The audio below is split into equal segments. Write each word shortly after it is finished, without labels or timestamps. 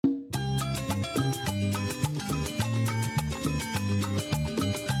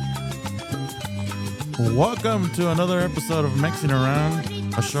Welcome to another episode of Mexing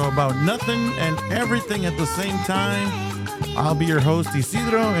Around, a show about nothing and everything at the same time. I'll be your host,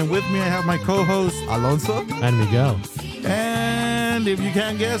 Isidro, and with me I have my co-host, Alonso and Miguel. And if you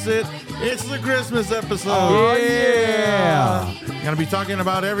can't guess it, it's the Christmas episode. Oh, yeah. Gonna be talking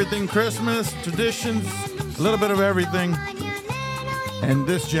about everything Christmas, traditions, a little bit of everything. And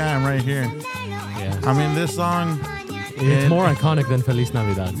this jam right here. Yeah. I mean, this song... It's more iconic than Feliz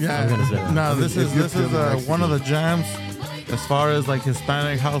Navidad. Yeah, I'm gonna say that. No, this is one of the jams as far as like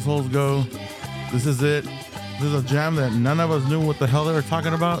Hispanic households go. This is it. This is a jam that none of us knew what the hell they were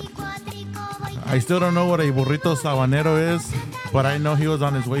talking about. I still don't know what a burrito sabanero is, but I know he was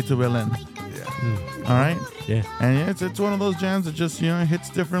on his way to Belen. Yeah. All right. Yeah. And yeah, it's one of those jams that just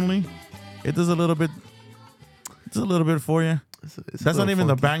hits differently. It does a little bit. It's a little bit for you. That's not even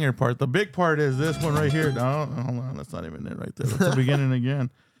the banger part. The big part is this one right here. No, hold on. That's not even it right there. That's the beginning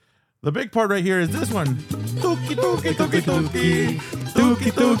again. The big part right here is this one. Tuki, tuki, tuki, tuki.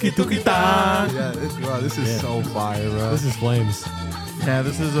 Tuki, tuki, tuki, ta. Yeah, this is so fire, bro. This is flames. Yeah,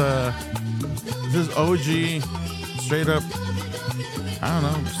 this is OG, straight up, I don't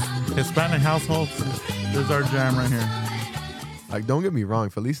know, Hispanic households. This is our jam right here. Like, don't get me wrong,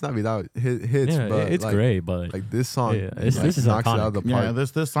 Feliz Navidad hits, Yeah, but it's like, great, but like this song, this is knocks it iconic. out of the park. Yeah,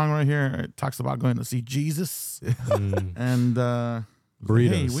 this song right here, it talks about going to see Jesus. And burritos.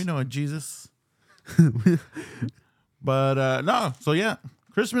 hey, we know a Jesus. But no, so yeah,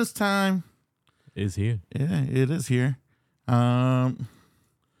 Christmas time is here. Yeah, it is here.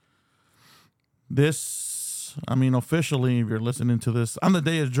 This, I mean, officially, if you're listening to this on the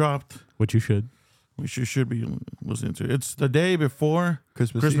day it dropped, Which you should. we should be listening to it. It's the day before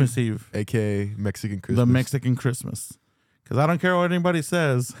Christmas Eve, aka Mexican Christmas. the Mexican Christmas. Because I don't care what anybody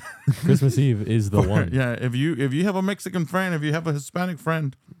says. Christmas Eve is the one. Yeah, if you have a Mexican friend, if you have a Hispanic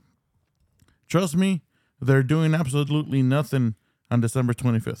friend, trust me, they're doing absolutely nothing on December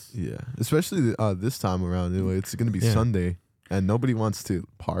 25th. Yeah, especially this time around. Anyway, it's gonna be Sunday, and nobody wants to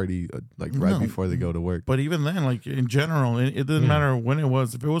party right before they go to work. But even then, like in general, it doesn't matter when it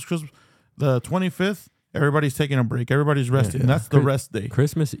was. If it was Christmas, the 25th, everybody's taking a break. Everybody's resting. Yeah. That's the rest day.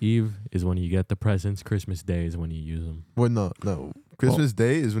 Christmas Eve is when you get the presents. Christmas Day is when you use them. Well, no. Christmas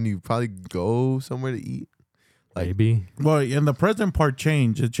Day is when you probably go somewhere to eat. Like, Maybe. Well, and the present part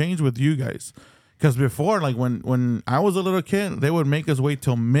changed. It changed with you guys. Because before, like when I was a little kid, they would make us wait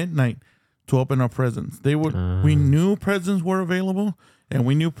till midnight to open up presents. They would. We knew presents were available, and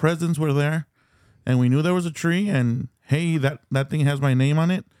we knew presents were there, and we knew there was a tree. And hey, that thing has my name on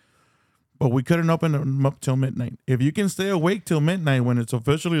it, but we couldn't open them up till midnight. If you can stay awake till midnight when it's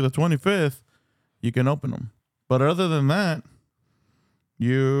officially the 25th, you can open them. But other than that,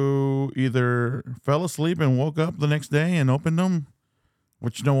 you either fell asleep and woke up the next day and opened them,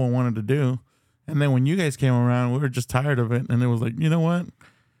 which no one wanted to do. And then when you guys came around, we were just tired of it. And it was like, you know what?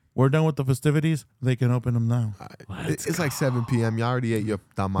 We're done with the festivities. They can open them now. it's like 7 p.m. You already ate your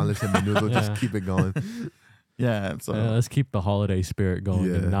tamales and menudo. Just keep it going. Yeah. So let's keep the holiday spirit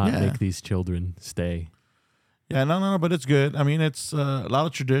going and not make these children stay. Yeah, no, but it's good. I mean, it's a lot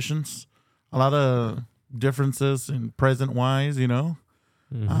of traditions, a lot of differences in present-wise,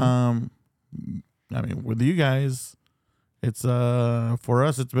 Mm-hmm. I mean, with you guys, it's for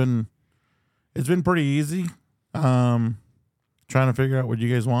us, it's been pretty easy. Trying to figure out what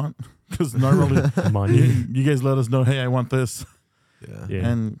you guys want, because normally money. you guys let us know, hey, I want this. Yeah.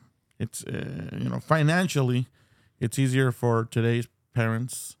 And it's financially, it's easier for today's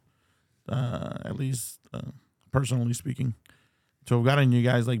parents, at least personally speaking, to have gotten you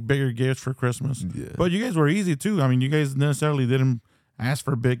guys like bigger gifts for Christmas. Yeah. But you guys were easy too. I mean, you guys necessarily didn't ask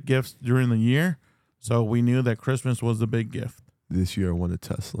for big gifts during the year, so we knew that Christmas was the big gift. This year I won a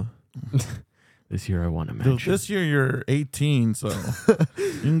Tesla. This year I want to Dude, mention. this year you're 18, so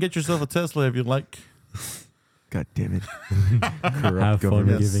you can get yourself a Tesla if you like. God damn it. Have fun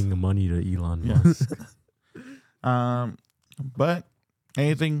giving the money to Elon Musk. But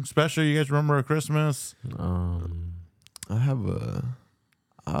anything special you guys remember at Christmas? I have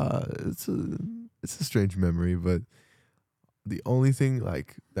it's a strange memory, but the only thing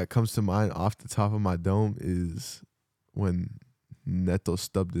like that comes to mind off the top of my dome is when Neto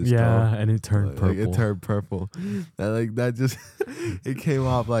stubbed his toe. Yeah, and it turned purple. It turned purple. That just it came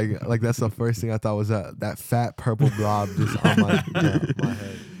off like that's the first thing I thought was that fat purple blob just on my head.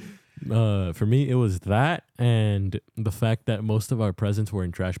 For me, it was that and the fact that most of our presents were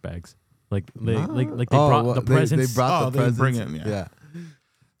in trash bags. Like they brought the presents. They brought the presents. Bring it. Yeah.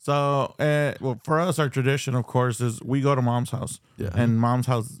 So, well, for us, our tradition, of course, is we go to mom's house. Yeah. And mom's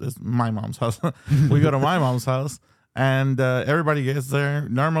house is my mom's house. We go to my mom's house. And everybody gets there.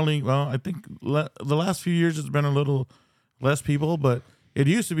 Normally, well, I think the last few years it's been a little less people, but it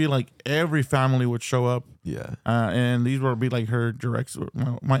used to be like every family would show up. Yeah. And these would be like her directs,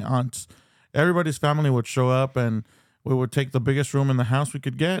 my aunts. Everybody's family would show up, and we would take the biggest room in the house we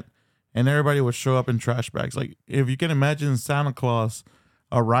could get, and everybody would show up in trash bags. Like, if you can imagine Santa Claus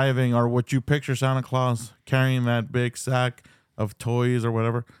arriving, or what you picture Santa Claus carrying that big sack of toys or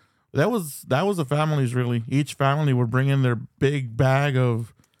whatever. That was the families, really. Each family would bring in their big bag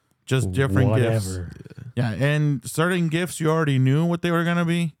of just different gifts. Yeah, and certain gifts you already knew what they were gonna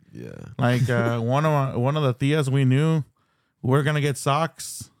be. Yeah. Like one of the tias we knew, we're gonna get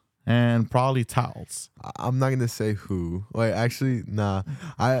socks and probably towels. I'm not gonna say who. Wait, actually, nah.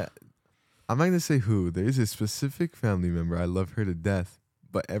 I'm not gonna say who. There is a specific family member. I love her to death.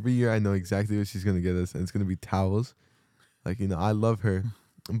 But every year I know exactly what she's gonna get us, and it's gonna be towels. Like, I love her.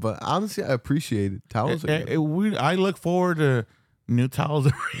 But honestly, I appreciate it. Towels. I look forward to new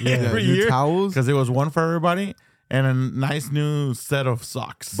towels every new year, towels, because it was one for everybody and a nice new set of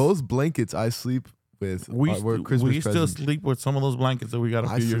socks. Both blankets I sleep with. We Christmas still sleep with some of those blankets that we got a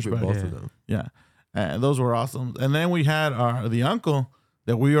few years sleep with back. both of them. Yeah, and those were awesome. And then we had the uncle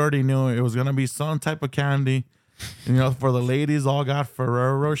that we already knew it was gonna be some type of candy. For the ladies, all got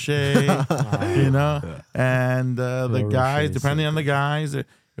Ferrero Rocher, and the guys, depending on the guys, it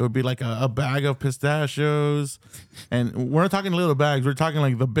would be like a bag of pistachios. And we're not talking little bags. We're talking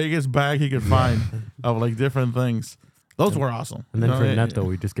like the biggest bag he could find of like different things. Those were awesome. And then for Neto,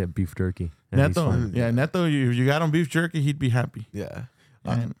 we just get beef jerky. Neto, Neto, if you got him beef jerky, he'd be happy. Yeah.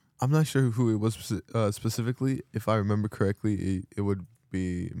 And I'm not sure who it was specifically. If I remember correctly, it would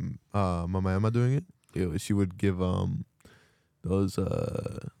be Mama Emma doing it. She would give those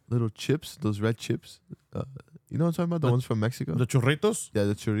little chips, those red chips. You know what I'm talking about? The ones from Mexico? The churritos? Yeah,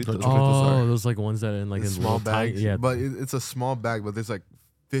 the churritos. Those like ones that in small bags. Yeah, but it's a small bag, but there's like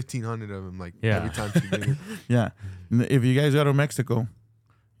 1,500 of them. Like every time she brings it. Yeah. If you guys go to Mexico,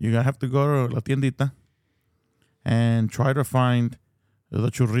 you have to go to La Tiendita and try to find the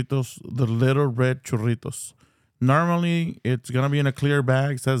churritos, the little red churritos. Normally, it's gonna be in a clear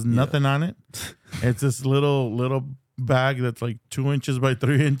bag. Says nothing on it. It's this little bag that's like 2 inches by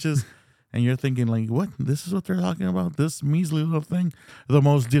 3 inches, and you're thinking like, "What? This is what they're talking about? This measly little thing, the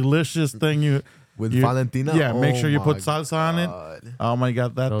most delicious thing with Valentina." Yeah, make sure you put salsa on it. Oh my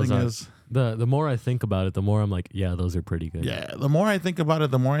god, the more I think about it, the more I'm like, yeah, those are pretty good. Yeah, the more I think about it,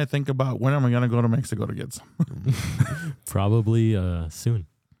 the more I think about when am I gonna go to Mexico to get some. Probably soon.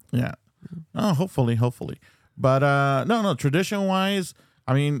 Yeah. Oh, hopefully. But no, tradition wise,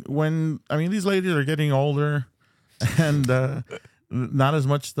 these ladies are getting older, and not as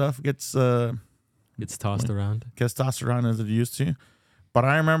much stuff gets tossed around. Gets tossed around as it used to. But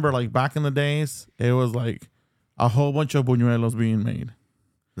I remember like back in the days, it was like a whole bunch of buñuelos being made.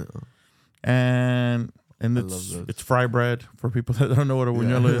 No. And it's fry bread for people that don't know what a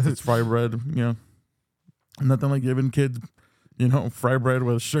buñuelo is. It's fry bread, Nothing like giving kids, fry bread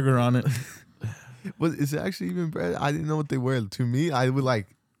with sugar on it. Well, is it actually even bread? I didn't know what they were. To me, I would like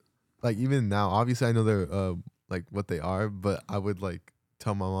even now. Obviously, I know they're like what they are, but I would like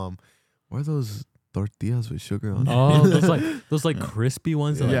tell my mom, "What are those tortillas with sugar on?" Oh, those crispy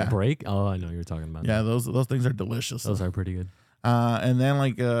ones that break. Oh, I know what you're talking about. Yeah, those things are delicious. Those are pretty good. And then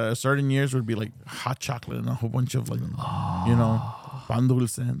like certain years would be like hot chocolate and a whole bunch of like pan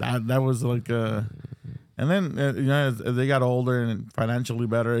dulce. That was like and then as they got older and financially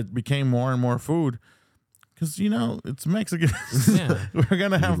better, it became more and more food. Because it's Mexican. Yeah. We're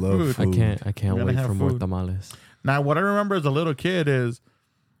gonna have food. I can't wait for more tamales. Now, what I remember as a little kid is,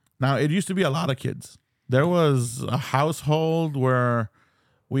 now it used to be a lot of kids. There was a household where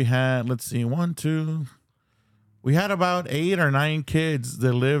we had, we had about 8 or 9 kids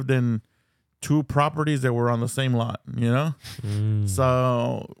that lived in 2 properties that were on the same lot,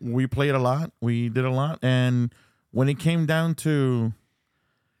 So we played a lot. We did a lot. And when it came down to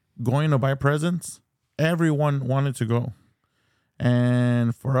going to buy presents, everyone wanted to go.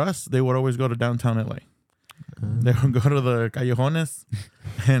 And for us, they would always go to downtown LA. They would go to the callejones,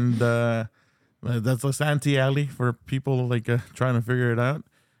 and that's a Santee Alley for people like trying to figure it out.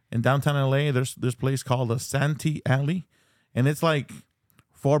 In downtown LA, there's this place called a Santee Alley, and it's like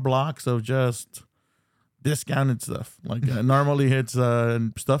 4 blocks of just discounted stuff. Like normally it's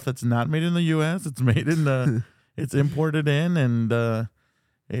stuff that's not made in the U.S. It's made in it's imported in, and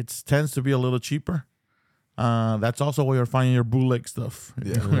it tends to be a little cheaper. That's also where you're finding your bootleg stuff.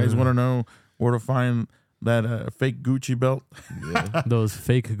 Yeah. If you guys want to know where to find that fake Gucci belt. Yeah. Those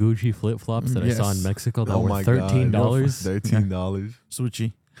fake Gucci flip-flops that I saw in Mexico that were $13. $13.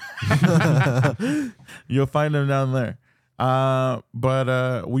 Sushi. You'll find them down there.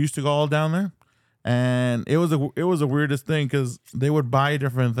 But we used to go all down there, and it was the weirdest thing because they would buy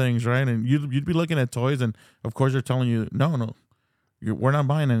different things, right? And you'd be looking at toys, and of course they're telling you, no, we're not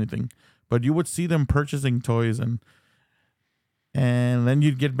buying anything. But you would see them purchasing toys, and then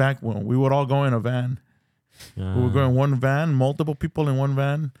you'd get back. Well, we would all go in a van. We would go in one van, multiple people in one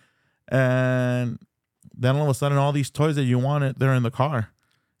van, and then all of a sudden, all these toys that you wanted, they're in the car,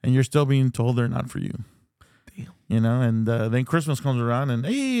 and you're still being told they're not for you. Damn. You know, and then Christmas comes around, and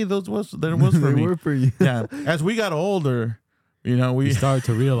hey, there was for they me. were for you. Yeah. As we got older, you know, we started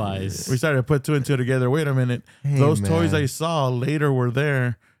to realize. we started to put two and two together. Wait a minute, Hey, those man. toys I saw later were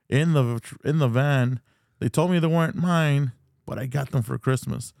there in the van. They told me they weren't mine, but I got them for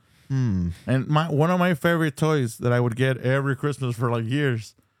Christmas. And one of my favorite toys that I would get every Christmas for like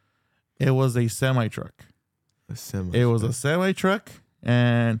years, it was a semi truck. It was a semi truck,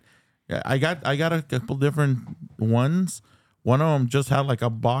 and I got a couple different ones. One of them just had like a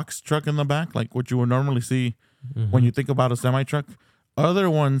box truck in the back, like what you would normally see when you think about a semi truck. Other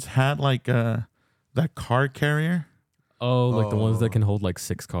ones had like that car carrier. Oh, like the ones that can hold like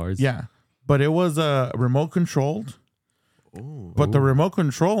 6 cars. Yeah, but it was remote controlled. Oh. But the remote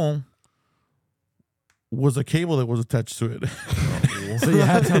control was a cable that was attached to it. So you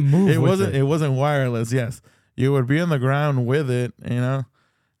had to move. It wasn't wireless. Yes, you would be on the ground with it, you know,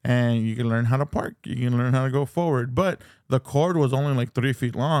 and you can learn how to park. You can learn how to go forward. But the cord was only like 3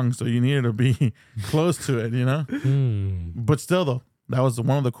 feet long, so you needed to be close to it, you know. But still, though, that was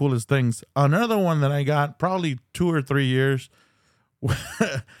one of the coolest things. Another one that I got probably 2 or 3 years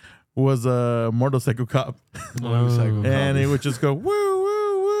was a motorcycle cop. And it would just go woo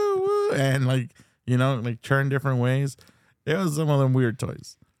woo woo woo, and like, you know, like turn different ways. It was some of them weird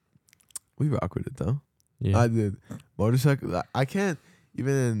toys. We rock with it though. Yeah. I did. Motorcycle. I can't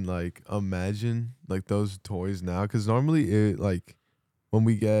even like imagine like those toys now, because normally it like when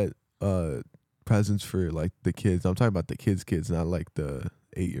we get presents for like the kids. I'm talking about the kids, not like the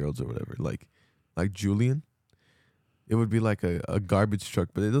 8-year-olds or whatever. Like Julian. It would be like a garbage truck,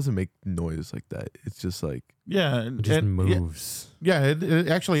 but it doesn't make noise like that. It's just like It just moves. Yeah, it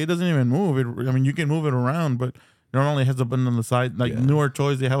actually, it doesn't even move. I mean, you can move it around, but it normally has a button on the side. Like newer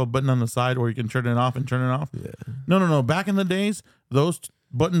toys, they have a button on the side where you can turn it off and turn it off. Yeah. No. Back in the days, those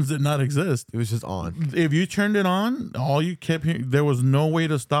buttons did not exist. It was just on. If you turned it on, all you kept hearing, there was no way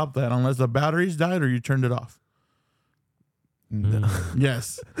to stop that unless the batteries died or you turned it off. No.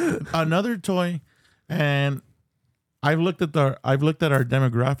 Yes. Another toy, and I've looked at our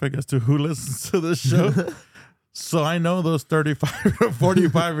demographic as to who listens to this show. So I know those 35 to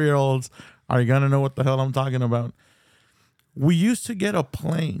 45-year-olds are going to know what the hell I'm talking about. We used to get a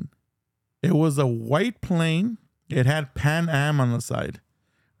plane. It was a white plane. It had Pan Am on the side,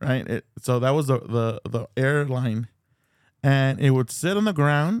 right? So that was the airline. And it would sit on the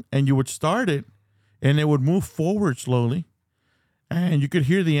ground, and you would start it, and it would move forward slowly. And you could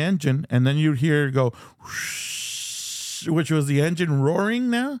hear the engine, and then you'd hear it go whoosh, which was the engine roaring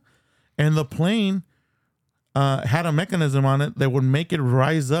now. And the plane had a mechanism on it that would make it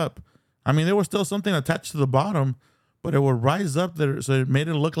rise up. I mean, there was still something attached to the bottom, but it would rise up there, so it made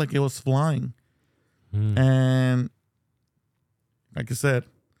it look like it was flying. And like I said,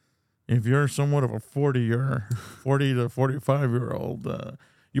 if you're somewhat of a 40 to 45-year-old,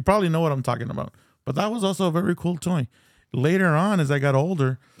 you probably know what I'm talking about. But that was also a very cool toy. Later on, as I got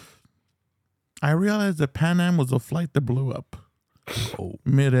older, I realized that Pan Am was a flight that blew up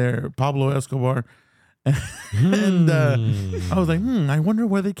midair. Pablo Escobar. And I was like, I wonder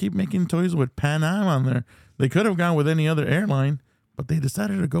why they keep making toys with Pan Am on there. They could have gone with any other airline, but they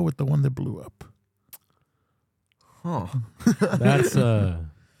decided to go with the one that blew up. Huh.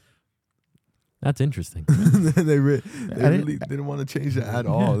 That's interesting. They really didn't want to change it at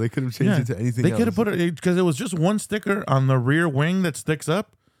all. They could have changed it to anything else. They could have put it, because it was just one sticker on the rear wing that sticks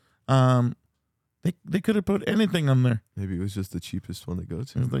up. They could have put anything on there. Maybe it was just the cheapest one to go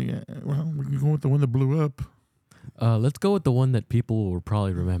to. It was like, well, we can go with the one that blew up. Let's go with the one that people will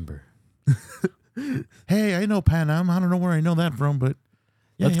probably remember. Hey, I know Pan Am. I don't know where I know that from, but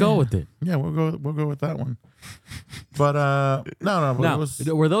let's go with it. Yeah, we'll go with that one. But no. But Now, it was,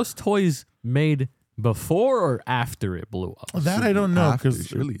 were those toys made before or after it blew up? that I don't know, because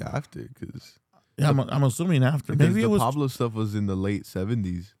surely after, because I'm assuming after. because Maybe the it was Pablo stuff was in the late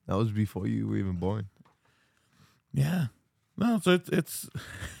 70s. That was before you were even born. Yeah. No, so it's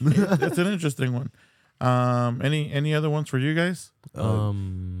it's an interesting one. Any other ones for you guys?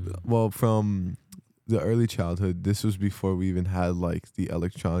 Well, from the early childhood, this was before we even had like the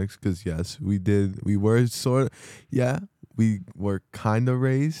electronics. Because yes, we were sort of, we were kind of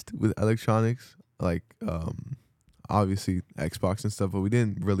raised with electronics, like obviously Xbox and stuff, but we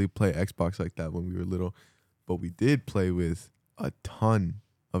didn't really play Xbox like that when we were little. But we did play with a ton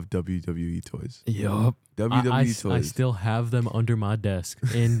of WWE toys. Yup. WWE toys. I still have them under my desk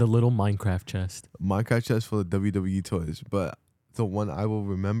in the little Minecraft chest. Minecraft chest full of WWE toys. But the one I will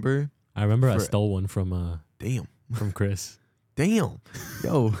remember. I remember I stole one from Damn. from Chris. Damn.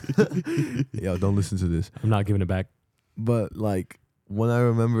 Yo. Yo, don't listen to this. I'm not giving it back. But like when I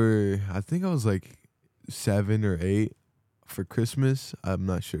remember, I think I was like 7 or 8 for Christmas. I'm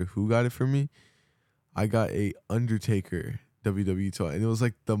not sure who got it for me. I got a Undertaker WWE toy, and it was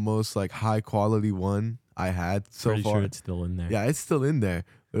like the most like high quality one I had so Pretty far. sure it's still in there. Yeah, it's still in there.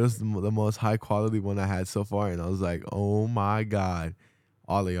 It was the most high quality one I had so far, and I was like, oh my God,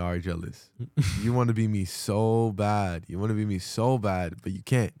 Ollie are jealous. You want to be me so bad. You want to be me so bad, but you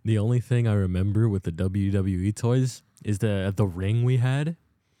can't. The only thing I remember with the WWE toys is the ring we had.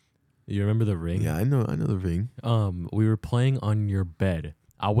 You remember the ring? Yeah, I know the ring. We were playing on your bed.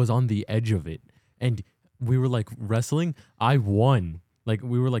 I was on the edge of it, and we were like wrestling. I won. Like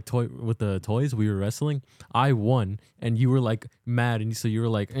we were like with the toys. We were wrestling. I won, and you were like mad, and so you were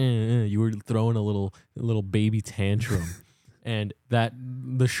like, you were throwing a little baby tantrum, and that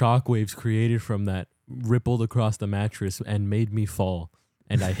the shockwaves created from that rippled across the mattress and made me fall,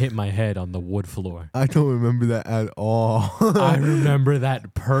 and I hit my head on the wood floor. I don't remember that at all. I remember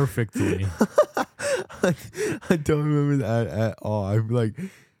that perfectly. I don't remember that at all. I'm like,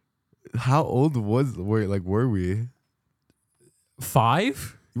 how old were we?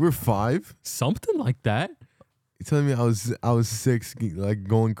 5? You were 5? Something like that. You're telling me I was 6, like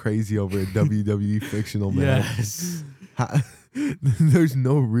going crazy over a WWE fictional match? Yes. There's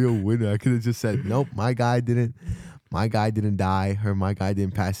no real winner. I could have just said, nope, my guy didn't die, or my guy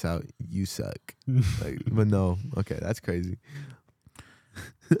didn't pass out. You suck. But no. Okay, that's crazy.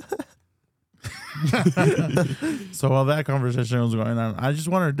 So while that conversation was going on, I just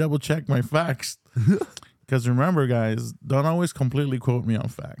wanted to double check my facts. Because remember, guys, don't always completely quote me on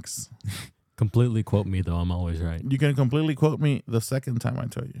facts. Completely quote me, though. I'm always right. You can completely quote me the second time I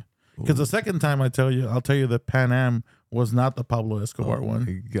tell you. Because the second time I tell you, I'll tell you that Pan Am was not the Pablo Escobar one.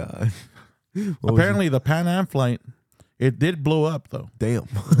 Oh, my God. Apparently, the Pan Am flight, it did blow up, though. Damn.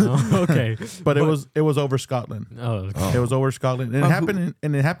 Oh, okay. But it was over Scotland. Oh, okay. It was over Scotland. And it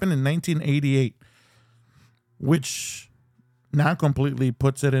happened in 1988, which now completely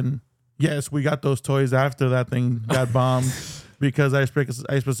puts it in. Yes, we got those toys after that thing got bombed, because I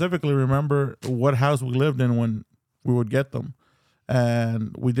specifically remember what house we lived in when we would get them,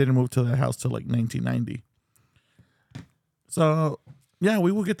 and we didn't move to that house till like 1990. So yeah,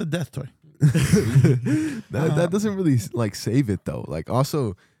 we will get the death toy. That doesn't really like save it though. Like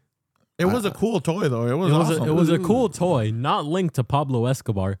also, it was a cool toy though. It was awesome. It was a cool toy, not linked to Pablo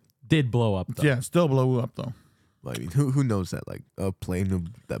Escobar. Did blow up though. Yeah, still blew up though. I mean, who knows that? Like a plane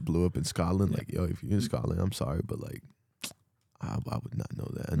that blew up in Scotland. Like, yo, if you're in Scotland, I'm sorry, but like, I would not know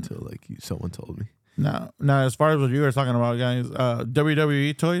that until like someone told me. Now, as far as what you were talking about, guys,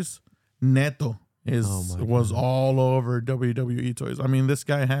 WWE toys, Neto was all over WWE toys. I mean, this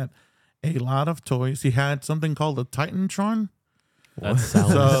guy had a lot of toys. He had something called the Titantron. That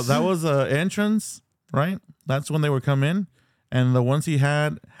sounds. So that was an entrance, right? That's when they would come in. And the ones he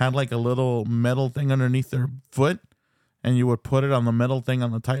had like a little metal thing underneath their foot, and you would put it on the metal thing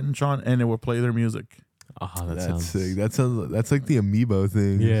on the Titantron, and it would play their music. Oh, That's sick. That's like the Amiibo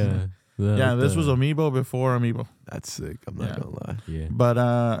thing. Yeah. This was Amiibo before Amiibo. That's sick. I'm not gonna lie. Yeah.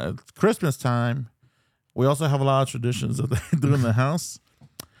 But Christmas time, we also have a lot of traditions that they do in the house.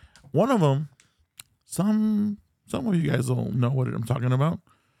 One of them, some of you guys don't know what I'm talking about,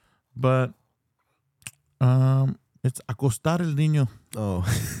 but it's acostar el niño. Oh,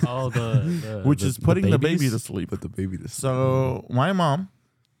 which is putting the baby to sleep. Put the baby to sleep. So my mom,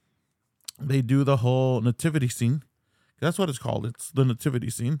 they do the whole nativity scene. That's what it's called. It's the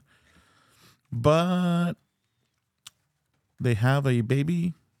nativity scene. But they have a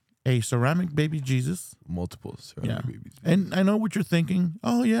ceramic baby Jesus. Multiple ceramic babies. And I know what you're thinking.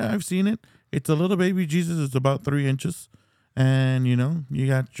 Oh yeah, I've seen it. It's a little baby Jesus. It's about 3 inches. And you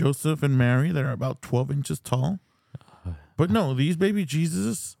got Joseph and Mary. They're about 12 inches tall. But no, these baby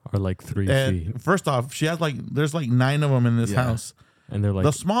Jesus are like 3 feet. First off, she has there's 9 of them in this house. And they're like,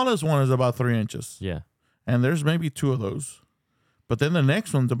 the smallest one is about 3 inches. Yeah. And there's maybe 2 of those. But then the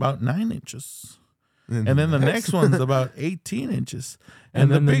next one's about 9 inches. And then the next one's about 18 inches.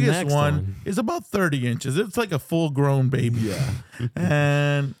 And the biggest one is about 30 inches. It's like a full grown baby. Yeah.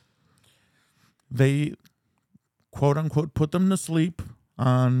 And they quote unquote put them to sleep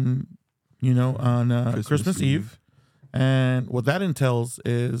on Christmas Eve. And what that entails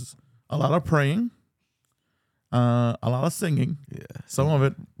is a lot of praying, a lot of singing. Yeah. Some of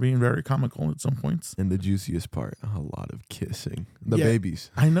it being very comical at some points. And the juiciest part, a lot of kissing. The Yeah.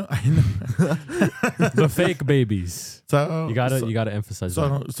 babies. I know. The fake babies. So You gotta emphasize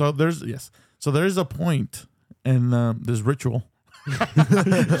that. So there's a point in this ritual,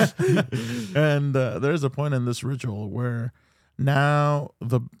 and there's a point in this ritual where now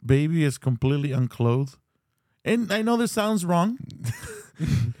the baby is completely unclothed, and I know this sounds wrong,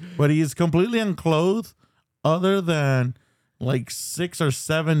 but he is completely unclothed, other than like 6 or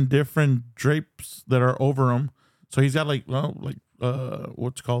 7 different drapes that are over him. So he's got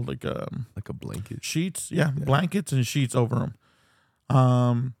what's called like a blanket. sheets, blankets and sheets over him.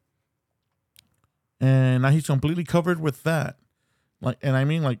 And now he's completely covered with that. And I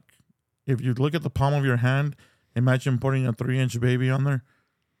mean, if you look at the palm of your hand, imagine putting a 3-inch baby on there,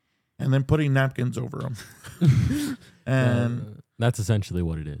 and then putting napkins over him. And that's essentially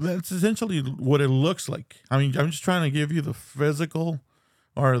what it is. that's essentially what it looks like. I mean, I'm just trying to give you the physical,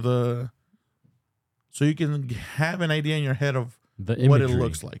 so you can have an idea in your head of The what it imagery.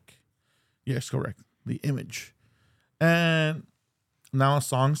 looks like. Yes, correct. The image. And now a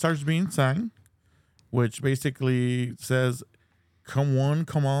song starts being sang, which basically says, "Come one,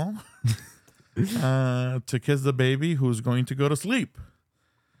 come all," to kiss the baby who's going to go to sleep.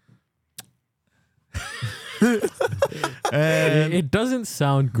 And It doesn't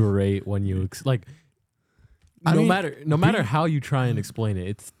sound great when you I no mean, matter how you try and explain it,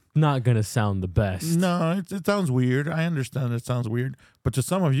 it's not gonna sound the best. no, it sounds weird. I understand it sounds weird, but to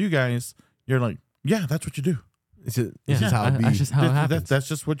some of you guys, you're like, "Yeah, that's what you do. It's just, Yeah, it's just how it be. that's just how it happens. That's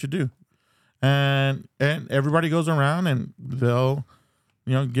just what you do." And everybody goes around and they'll,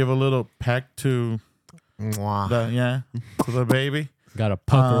 give a little peck to Mwah. to the baby. Gotta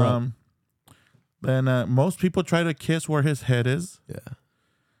pucker up. Then most people try to kiss where his head is. Yeah.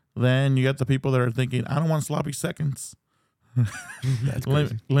 Then you got the people that are thinking, "I don't want sloppy seconds. That's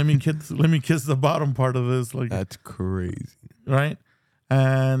crazy. Let me kiss the bottom part of this." That's crazy. Right?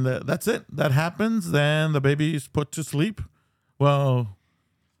 And that's it. That happens. Then the baby is put to sleep. Well,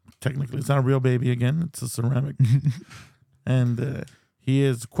 technically, it's not a real baby again. It's a ceramic. And he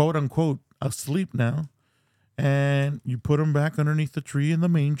is, quote unquote, asleep now. And you put him back underneath the tree in the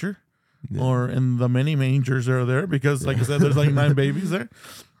manger, or in the many mangers that are there, because, like I said, there's like 9 babies there.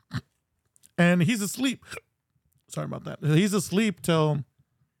 And he's asleep. Sorry about that. He's asleep till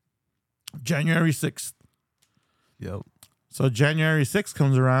January 6th. Yep. So January 6th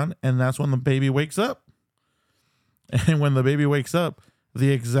comes around, and that's when the baby wakes up. And when the baby wakes up,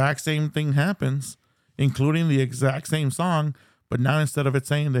 the exact same thing happens, including the exact same song. But now, instead of it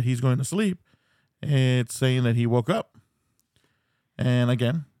saying that he's going to sleep, it's saying that he woke up. And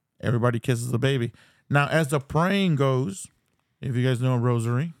again, everybody kisses the baby. Now, as the praying goes, if you guys know a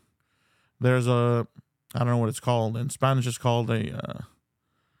rosary, there's I don't know what it's called. In Spanish, it's called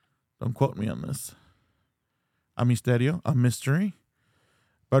don't quote me on this, a misterio, a mystery.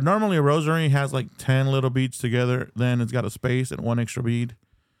 But normally a rosary has like 10 little beads together. Then it's got a space and 1 extra bead.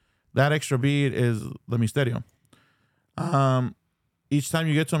 That extra bead is the misterio. Each time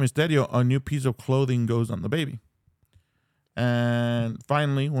you get to a misterio, a new piece of clothing goes on the baby. And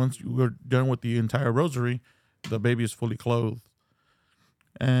finally, once you're done with the entire rosary, the baby is fully clothed.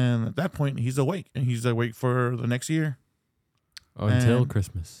 And at that point, he's awake. And he's awake for the next year. Until and-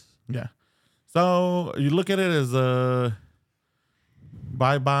 Christmas. Yeah. So you look at it as a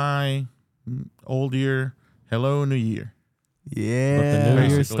bye-bye, old year, hello, new year. Yeah. But the new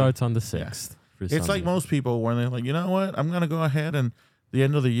year Basically. starts on the 6th. For It's like Sunday. most people when they're like, you know what? I'm going to go ahead and the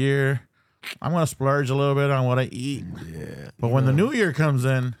end of the year, I'm going to splurge a little bit on what I eat. Yeah. But when the new year comes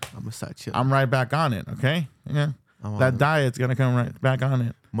in, I'm gonna start chilling. I'm right back on it, okay? Yeah. I'm That on- diet's going to come right back on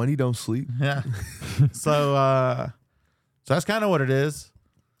it. money don't sleep. Yeah. So that's kind of what it is.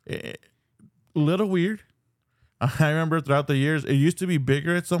 A little weird. I remember throughout the years, it used to be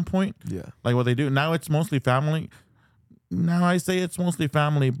bigger at some point, Yeah. like what they do. Now it's mostly family. Now I say it's mostly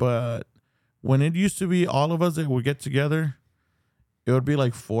family, but when it used to be all of us that would get together, it would be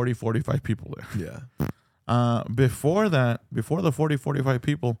like 40, 45 people there. Yeah. Before that, before the 40, 45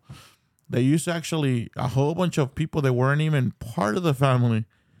 people, they used to actually, a whole bunch of people that weren't even part of the family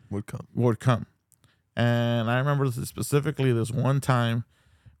Would come. And I remember specifically this one time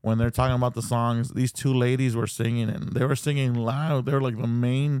when they're talking about the songs, these 2 ladies were singing, and they were singing loud. They were like the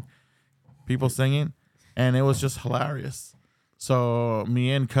main people singing, and it was just hilarious. So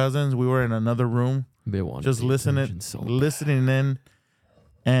me and cousins, we were in another room They want just listening in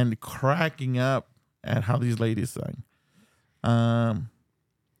and cracking up at how these ladies sang.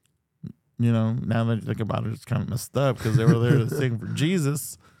 you know, now that you think about it, it's kind of messed up because they were there to sing for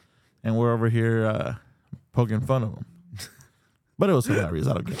Jesus, and we're over here poking fun of them. But it was hilarious.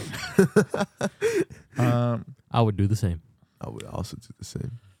 I don't care. I would do the same. I would also do the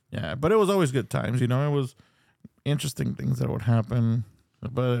same. Yeah, but it was always good times. You know, it was interesting things that would happen,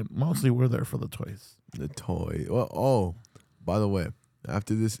 but mostly we're there for the toys. The toy. Well, by the way,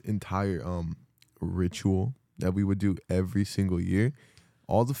 after this entire ritual that we would do every single year,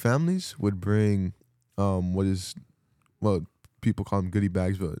 all the families would bring people call them goodie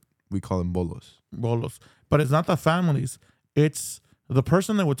bags, but we call them bolos. Bolos. But it's not the families. It's the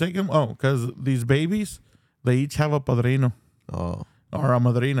person that would take them. Oh, because these babies, they each have a padrino. Oh. Or a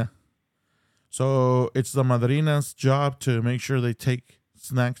madrina. So it's the madrina's job to make sure they take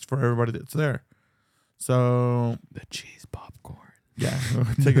snacks for everybody that's there. So The cheese popcorn. yeah,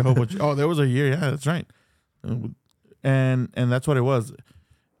 take a whole bunch. Oh, there was a year. Yeah, that's right. And that's what it was.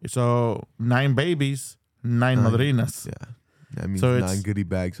 So 9 babies, 9 madrinas. Yeah. That means So 9 goodie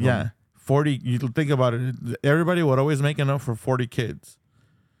bags. Yeah, 40. You think about it. Everybody would always make enough for 40 kids.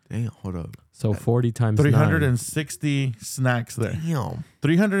 Damn, hold up. So 40 times 9. 360 snacks there. Damn.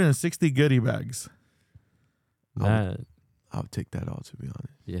 360 goodie bags. That, I'll take that all, to be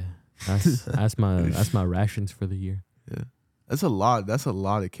honest. yeah. That's my rations for the year. Yeah. That's a lot. That's a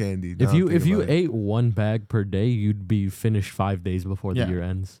lot of candy. If you ate one bag per day, you'd be finished 5 days before the Yeah. year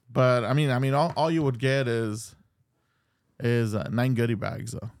ends. But I mean, all you would get is 9 goodie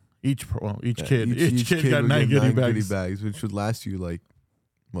bags though. Each kid got would 9 get goodie 9 bags. bags, which would last you like,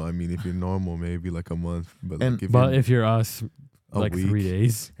 well, I mean, if you're normal, maybe like a month. But And- like If you're us, a like week. 3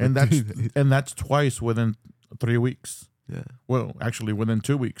 days. And that's twice within 3 weeks. yeah, Well, actually within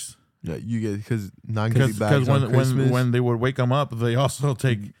 2 weeks. yeah, you get because 9 goodie bags Because on Christmas. when they would wake them up, they also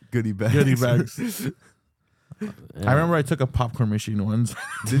take goodie bags. goodie bags. Yeah. I remember I took a popcorn machine once.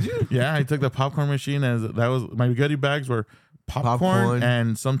 Did you? Yeah, I took the popcorn machine as that was my goodie bags were popcorn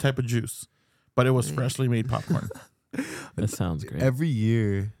and some type of juice, but it was freshly made popcorn. That sounds great. Every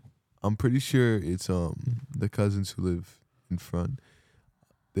year, I'm pretty sure it's the cousins who live in front.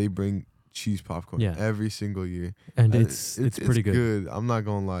 They bring cheese popcorn every single year, And it's pretty good. I'm not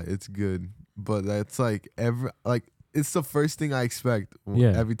gonna lie, it's good. But that's like it's the first thing I expect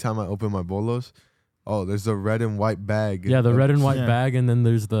every time I open my bolos. Oh, there's a red and white bag. Yeah, the red and white Yeah. bag, and then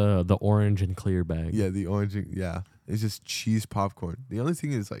there's the orange and clear bag. Yeah, the orange. Yeah, it's just cheese popcorn. The only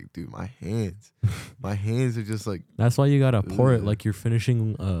thing is like, dude, my hands are just like. That's why you gotta pour it Ugh. like you're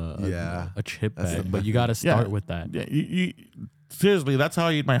finishing a chip That's bag, the but you gotta start Yeah. with that. Yeah, you seriously, that's how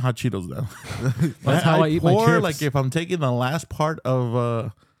I eat my hot Cheetos now. That's how I eat my pour, chips. like if I'm taking the last part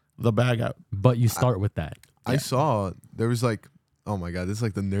of the bag out. But you start with that. I saw there was like, oh my god, this is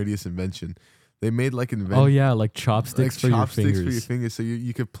like the nerdiest invention. They made like an Oh yeah, like chopsticks for your fingers. So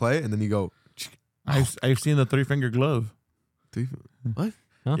you could play it and then you go. I've seen the 3-finger glove. What?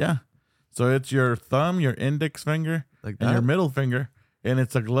 Huh? Yeah, so it's your thumb, your index finger, Like and that? your middle finger, and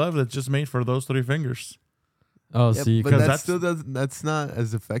it's a glove that's just made for those 3 fingers. Oh, Yeah, so you but can. that that's- still doesn't. That's not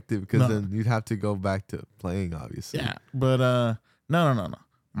as effective because No. then you'd have to go back to playing, obviously. Yeah, but no.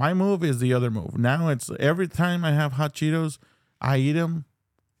 My move is the other move. Now it's every time I have hot Cheetos, I eat them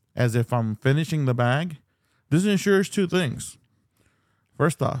as if I'm finishing the bag. This ensures 2 things.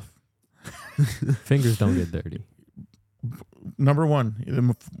 First off, Fingers don't get dirty. number 1,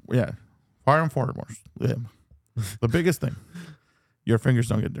 far and foremost, the biggest thing, your fingers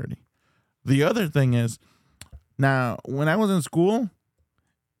don't get dirty. The other thing is, now when I was in school,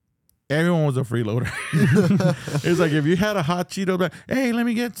 everyone was a freeloader. It's like if you had a hot Cheeto bag, hey, let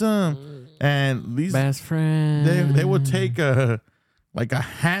me get some. And these Best friend. they would take a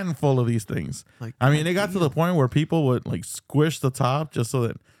handful of these things. Like, I mean, it got to the point where people would like squish the top just so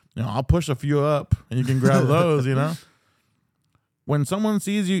that, I'll push a few up and you can grab those, When someone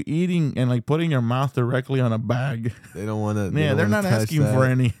sees you eating and like putting your mouth directly on a bag, they don't want to. they're not asking for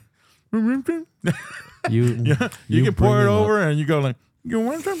any. You You can pour bring it up- over and you go like, you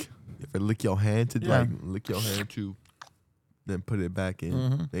want some? If it lick your hand to Yeah. lick your hand to, then put it back in.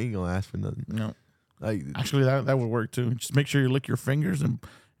 Mhm. They ain't gonna ask for nothing. No. Like Actually, that would work too. Just make sure you lick your fingers and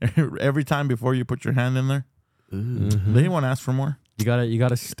every time before you put your hand in there. Mhm. They won't ask for more. You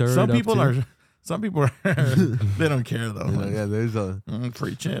gotta stir Some it up people too. are. Some people are. They don't care though. you know, Like, yeah, there's a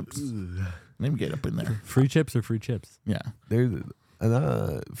free chips. Let me get up in there. Free chips or free chips. Yeah. there's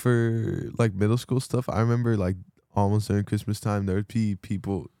and for like middle school stuff. I remember like almost during Christmas time there would be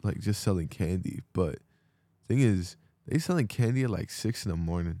people like just selling candy, but thing is they selling candy at like 6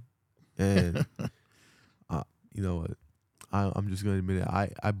 a.m, and you know what? I'm just gonna admit it.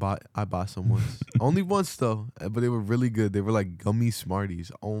 I bought some once. Only once though, but they were really good. They were like gummy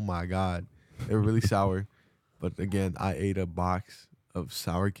Smarties. Oh my god, they were really sour. But again, I ate a box of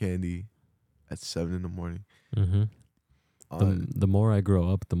sour candy at 7 in the morning. Mm-hmm. The more I grow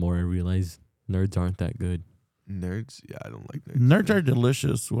up, the more I realize nerds aren't that good. Nerds? Yeah, I don't like nerds. Nerds are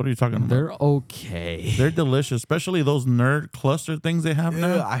delicious. What are you talking about? They're okay. They're delicious, especially those nerd cluster things they have Yeah,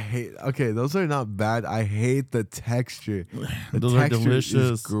 now. I hate. Okay, those are not bad. I hate the texture. The Those are texture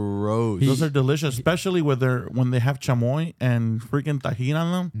delicious. is gross. Those are delicious, especially when they have chamoy and freaking tajin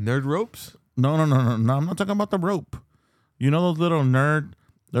on them. Nerd ropes? No. I'm not talking about the rope. You know those little nerd.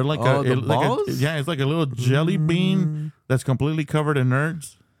 They're like balls? It's like a little jelly bean that's completely covered in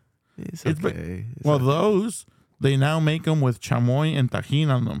nerds. It's It's okay. those they now make them with chamoy and tajin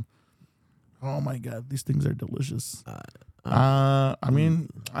on them. Oh my god, these things are delicious. I mean,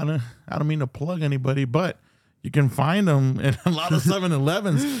 I don't mean to plug anybody, but you can find them in a lot of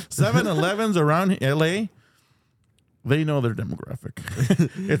 7-Elevens. 7-Elevens around LA. They know their demographic.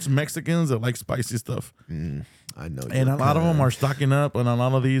 It's Mexicans that like spicy stuff. I know. And a lot of them are stocking up on a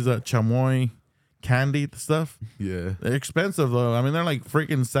lot of these chamoy candy stuff. Yeah. They're expensive though. I mean, they're like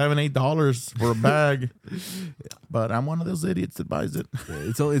freaking $7-8 for a bag. But I'm one of those idiots that buys it.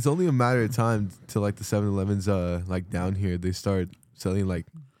 Yeah, it's only a matter of time till like the 7-Elevens like down here they start selling like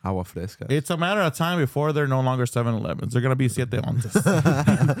agua fresca. It's a matter of time before they're no longer 7-Elevens. They're gonna be 7 onces.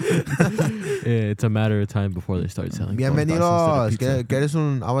 It's a matter of time before they start selling. Bienvenidos. ¿Quieres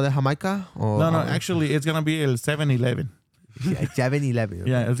un agua de Jamaica? No, actually, it's gonna be el 7-Eleven. 7-Eleven.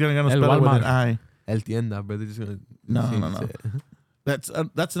 Yeah, it's gonna El spell it with an Walmart. I. El tienda, but they're just gonna. No.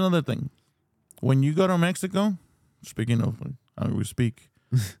 That's another thing. When you go to Mexico, speaking of how we speak,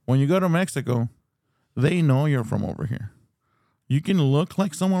 when you go to Mexico, they know you're from over here. You can look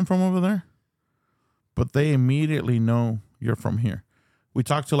like someone from over there, but they immediately know you're from here. We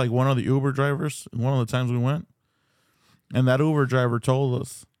talked to like one of the Uber drivers one of the times we went, and that Uber driver told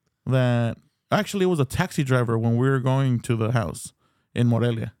us that actually it was a taxi driver when we were going to the house in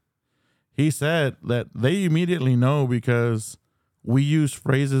Morelia. He said that they immediately know because we use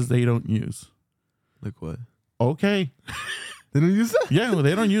phrases they don't use. Like what? Okay. They don't use that? Yeah,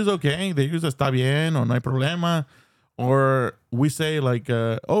 they don't use okay. They use está bien or no hay problema. Or we say like,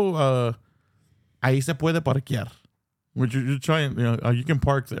 ahí se puede parquear. Which you're trying, you can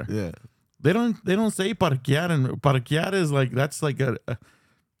park there. Yeah. They don't say parquear, and parquear is like, that's like a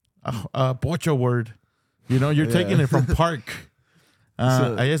pocho word. You're taking it from park.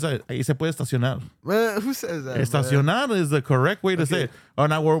 Ahí se puede estacionar. Man, who says that? Estacionar is the correct way to say it. Or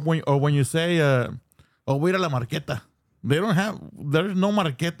when you say, voy a ir a la marqueta. There's no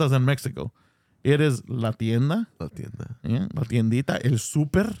marquetas in Mexico. It is la tienda. La tienda. Yeah, la tiendita, el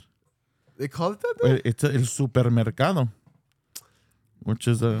super. They call it that though? It's el supermercado. Which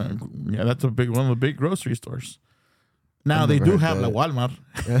is that's one of the big grocery stores. Now they do have la Walmart.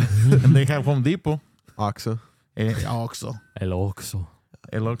 And they have Home Depot. Oxo. Oxxo. El Oxxo.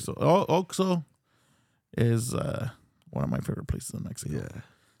 El Oxxo. Oxxo is one of my favorite places in Mexico.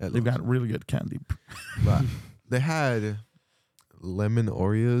 Yeah. They've got really good candy. But they had lemon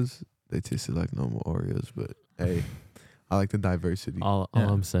Oreos. They tasted like normal Oreos, but hey, I like the diversity. All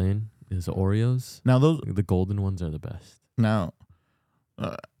I'm saying is Oreos. Now The golden ones are the best. Now,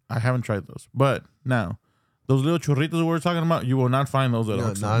 I haven't tried those, but now those little churritos we were talking about, you will not find those at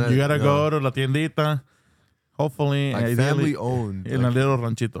Oxxo. You gotta go to la tiendita. Hopefully, like family owned, in a little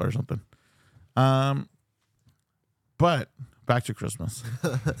ranchito or something. But back to Christmas.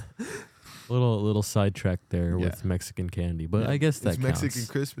 Little sidetrack there with Mexican candy, but I guess that it's counts. Mexican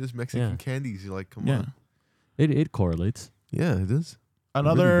Christmas, Mexican candies. You're like, come on. It correlates. Yeah, it does.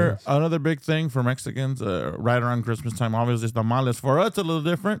 Another big thing for Mexicans right around Christmas time, obviously, is tamales. For us, it's a little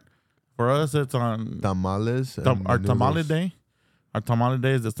different. For us, it's on Tamales. our tamale day. Our tamale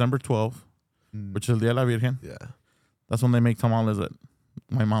day is December 12th, which is el Día de la Virgen. Yeah. That's when they make tamales at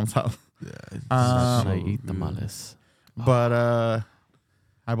my mom's house. Yeah. I eat tamales. But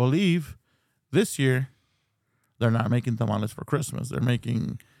I believe this year they're not making tamales for Christmas. They're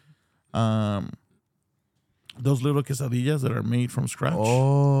making those little quesadillas that are made from scratch.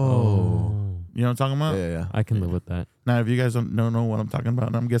 Oh. You know what I'm talking about? Yeah. I can live with that. Now, if you guys don't know what I'm talking about,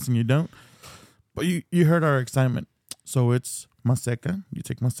 and I'm guessing you don't, but you heard our excitement. So it's maseca. You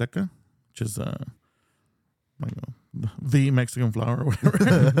take maseca, which is the Mexican flour or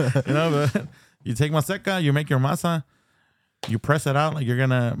whatever. But you take maseca, you make your masa, you press it out like you're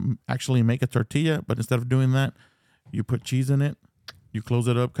gonna actually make a tortilla, but instead of doing that, you put cheese in it, you close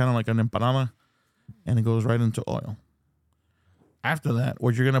it up kind of like an empanada, and it goes right into oil. After that,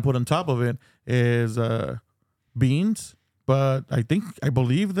 what you're gonna put on top of it is beans, but I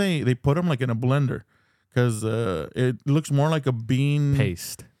believe they put them like in a blender because it looks more like a bean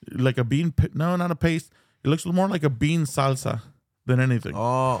Paste. like a bean. No, not a paste. It looks more like a bean salsa than anything.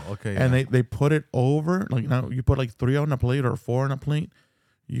 Oh, okay. And they put it over, like now you put like 3 on a plate or 4 on a plate.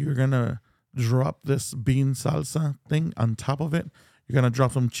 You're gonna drop this bean salsa thing on top of it. You're gonna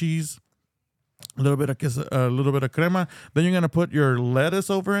drop some cheese, a little bit of crema. Then you're gonna put your lettuce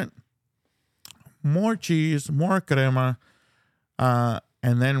over it, more cheese, more crema,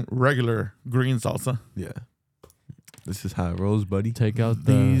 and then regular green salsa. Yeah. This is how it rolls, buddy. Take out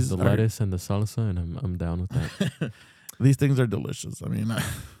These the are- lettuce and the salsa, and I'm down with that. These things are delicious. I mean,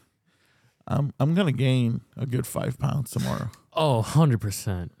 I'm gonna gain a good 5 pounds tomorrow. Oh,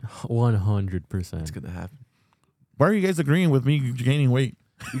 100%. 100%. It's gonna happen. Why are you guys agreeing with me gaining weight?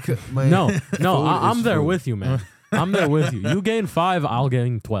 Because No, food I'm is there food. with you, man. I'm there with you. You gain 5, I'll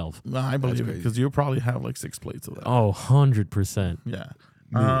gain 12. No, I believe it crazy. because you probably have like 6 plates of that. Oh, 100%. Yeah.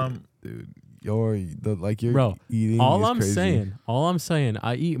 dude, you're Bro, eating. All is I'm crazy. saying,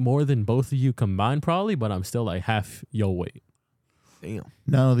 I eat more than both of you combined probably, but I'm still like half your weight. Damn.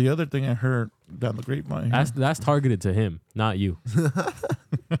 Now the other thing I heard down the grapevine. That's targeted to him, not you.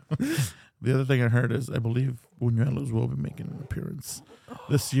 The other thing I heard is I believe Buñuelos will be making an appearance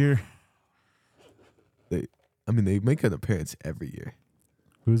this year. They make an appearance every year.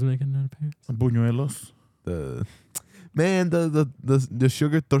 Who's making an appearance? Buñuelos. The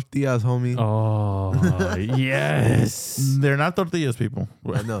sugar tortillas, homie. Oh, yes. They're not tortillas, people.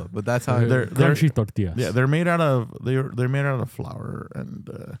 I know, but that's how They're- Crunchy tortillas. Yeah, they're made out of they're made out of flour and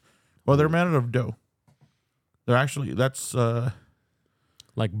they're made out of dough. They're actually that's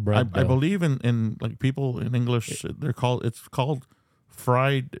Like I bread. dough. believe in like people in English it's called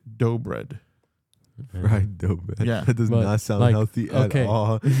fried dough bread. fried dough, man. Yeah. That does But, not sound like, healthy okay. at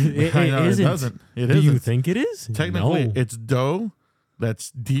all. It I know, isn't. It doesn't. It Do isn't. you think it is? Technically, No. it's dough that's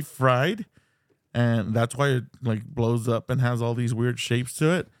deep fried, and that's why it like blows up and has all these weird shapes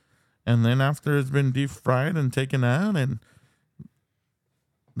to it. And then after it's been deep fried and taken out, and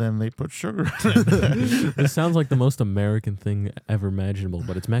then they put sugar in it. This sounds like the most American thing ever imaginable,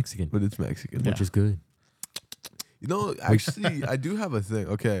 but it's Mexican, But it's Mexican. Yeah. which is good. You know, actually, I do have a thing.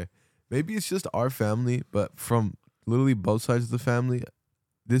 Okay, maybe it's just our family, but from literally both sides of the family,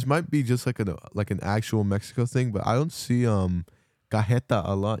 this might be just like an actual Mexico thing. But I don't see cajeta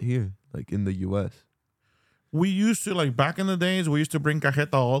a lot here, like in the U.S. We used to like back in the days. We used to bring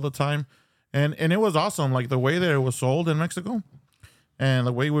cajeta all the time, and it was awesome. Like the way that it was sold in Mexico, and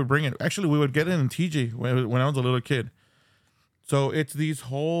the way we bring it. Actually, we would get it in TJ when I was a little kid. So it's these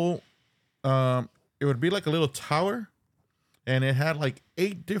whole. It would be like a little tower, and it had like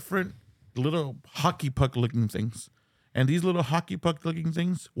 8 different little hockey puck looking things, and these little hockey puck looking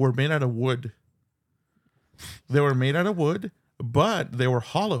things were made out of wood. They were made out of wood, but they were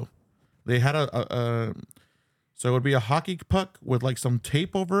hollow. They had so it would be a hockey puck with like some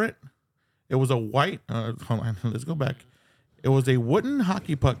tape over it. It was a white. Hold on, let's go back. It was a wooden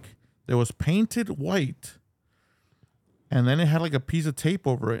hockey puck that was painted white, and then it had like a piece of tape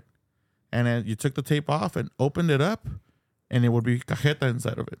over it. And then you took the tape off and opened it up, and it would be cajeta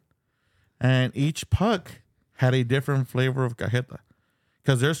inside of it. And each puck had a different flavor of cajeta,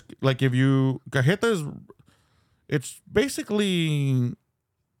 because there's like if you cajeta is, it's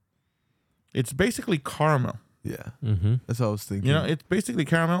basically caramel. Yeah, Mm-hmm. that's what I was thinking. You know, it's basically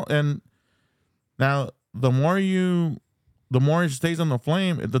caramel. And now the more it stays on the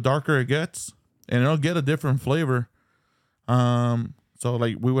flame, the darker it gets, and it'll get a different flavor. So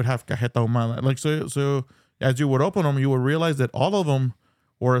like we would have cajeta ahumada. Like so as you would open them, you would realize that all of them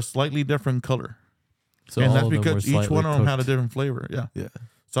were a slightly different color. So And all that's of them because were each one of them had a cooked. different flavor. Yeah. yeah,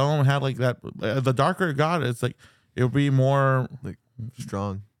 Some of them had like that. The darker it got, it's like it would be more,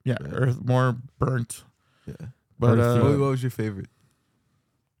 strong. yeah, Yeah. earth, more burnt. Yeah. But Earthy. what was your favorite?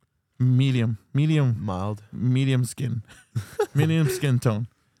 medium Mild. skin, medium skin tone.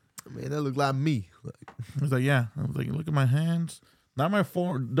 Man, that looked like me. I was like, yeah. I was like, look at my hands, not my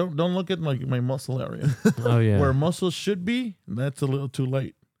form. Don't look at like my muscle area. Oh yeah. Where muscles should be. That's a little too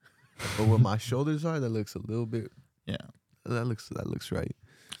late. But where my shoulders are, that looks a little bit. Yeah. That looks right.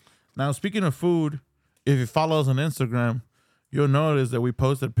 Now, speaking of food, if you follow us on Instagram, you'll notice that we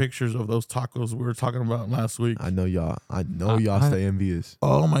posted pictures of those tacos we were talking about last week. I know y'all I- stay envious.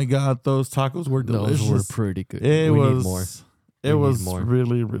 Oh my God, those tacos were delicious. Those were pretty good. It we was need more. It We need was more.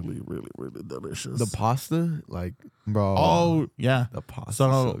 really, really, really, really delicious. The pasta, like, bro. Oh yeah. the pasta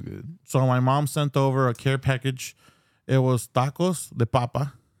So- so good. So my mom sent over a care package. It was tacos de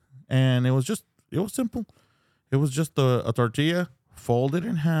papa, and it was simple. It was just a tortilla folded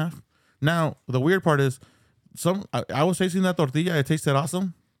in half. Now the weird part is I was tasting that tortilla. It tasted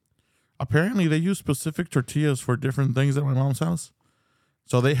awesome. Apparently, they use specific tortillas for different things at my mom's house.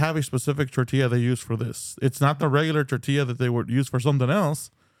 So they have a specific tortilla they use for this. It's not the regular tortilla that they would use for something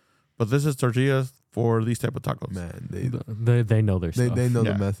else, but this is tortilla for these type of tacos. Man, They know their stuff. they know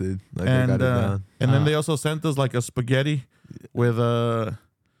Yeah. the method. Like And they got it down. and then they also sent us like a spaghetti with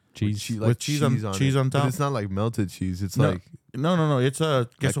Cheese. with cheese on it. top. But it's not like melted cheese. It's No. like No. It's a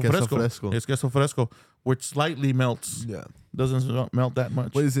queso queso fresco. fresco. It's queso fresco, which slightly melts. yeah. Doesn't melt that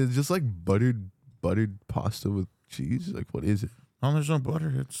much. What is it? Just like buttered pasta with cheese? Like what is it? No, there's no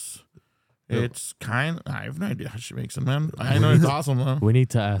butter. It's No. I have no idea how she makes it, man. I know it's awesome though. We need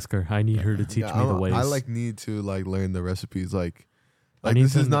to ask her. I need her to teach me the ways. I like need to like learn the recipes. Like need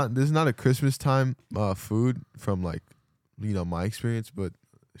this is to- not a Christmas time food from like my experience, but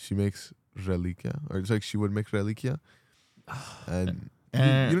she makes reliquia, or it's like she would make reliquia, and you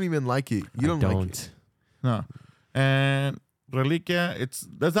don't even like it. You don't like it. No. And reliquia,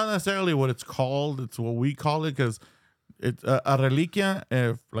 that's not necessarily what it's called. It's what we call it because it's a reliquia,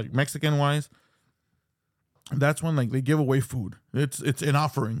 like Mexican wise. That's when like they give away food. It's an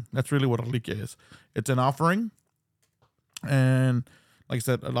offering. That's really what reliquia is. It's an offering, and like I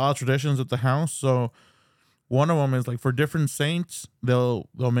said, a lot of traditions at the house. So one of them is like for different saints, they'll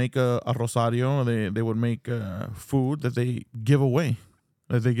make a rosario. They would make food that they give away.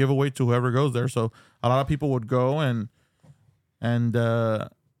 That they give away to whoever goes there. So a lot of people would go and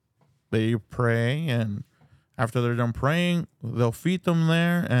they pray, and after they're done praying, they'll feed them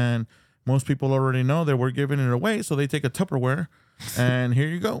there. And most people already know that we're giving it away, so they take a Tupperware, and here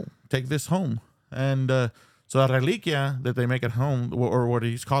you go, take this home. And so a reliquia that they make at home, or what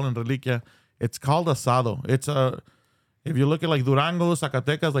he's calling reliquia, it's called asado. It's if you look at like Durango,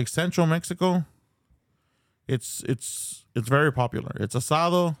 Zacatecas, like central Mexico, it's very popular. It's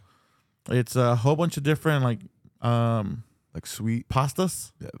asado. It's a whole bunch of different like sweet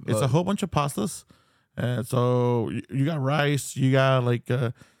pastas. Yeah, It's a whole bunch of pastas. So you got rice, you got like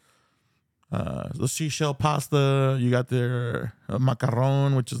the seashell pasta, you got their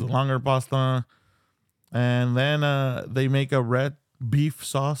macaron, which is a longer pasta, and then they make a red beef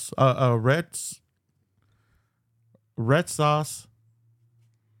sauce, a red sauce.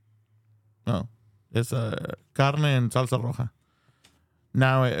 No, it's a carne and salsa roja.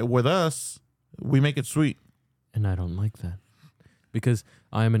 Now with us, we make it sweet. And I don't like that. Because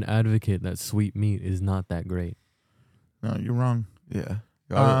I am an advocate that sweet meat is not that great. No, you're wrong. Yeah.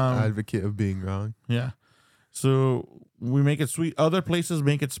 I'm an advocate of being wrong. Yeah. So we make it sweet. Other places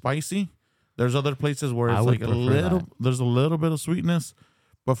make it spicy. There's other places where it's like there's a little bit of sweetness.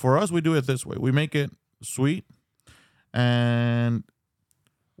 But for us, we do it this way. We make it sweet. And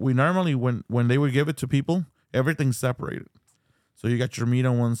we normally, when they would give it to people, everything's separated. So you got your meat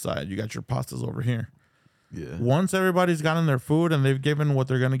on one side. You got your pastas over here. Yeah. Once everybody's gotten their food and they've given what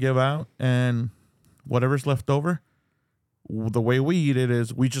they're going to give out and whatever's left over, the way we eat it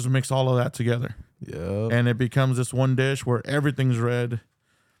is we just mix all of that together. Yeah. And it becomes this one dish where everything's red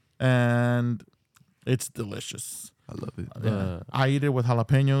and it's delicious. I love it. I eat it with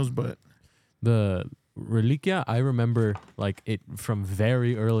jalapenos, but The reliquia, I remember like it from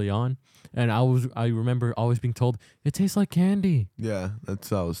very early on. And I remember always being told, it tastes like candy. Yeah, that's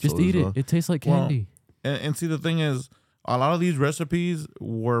how I was Just told eat as it. well. It tastes like candy. and see, the thing is, a lot of these recipes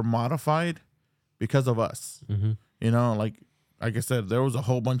were modified because of us. Mm-hmm. You know, like I said, there was a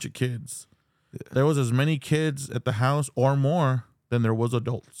whole bunch of kids. Yeah. There was as many kids at the house or more than there was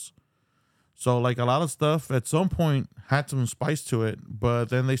adults. So like a lot of stuff at some point had some spice to it, but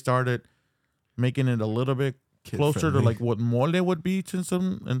then they started making it a little bit closer to Kid-friendly. like what mole would be in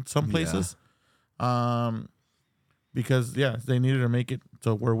some places. Because they needed to make it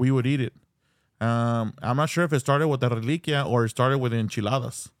to where we would eat it. I'm not sure if it started with the reliquia or it started with the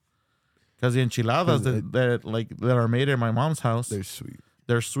enchiladas. Because the enchiladas that are made in my mom's house, They're sweet.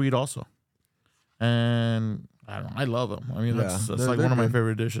 they're sweet also. And I love them. I mean, Yeah, that's they're like one of my good.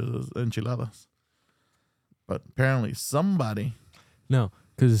 favorite dishes is enchiladas. But apparently somebody, No,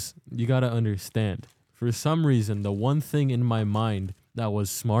 because you got to understand. For some reason, the one thing in my mind that was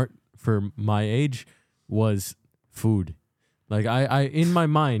smart for my age was food. Like I in my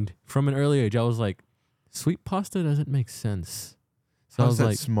mind from an early age, I was like, sweet pasta doesn't make sense. So I How's was that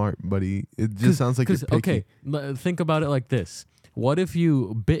like, smart, buddy? It just sounds like you're picky. okay, think about it like this. What if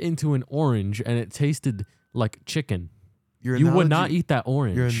you bit into an orange and it tasted like chicken? You would not eat that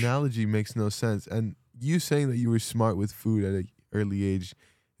orange. Your analogy makes no sense. And you saying that you were smart with food at an early age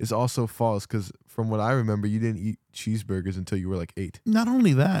is also false because from what I remember, you didn't eat cheeseburgers until you were like 8. not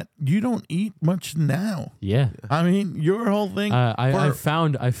only that, you don't eat much now. Yeah. I mean, your whole thing I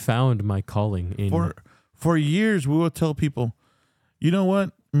found my calling in for years we would tell people, you know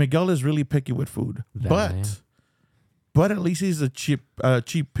what, Miguel is really picky with food, but at least he's a cheap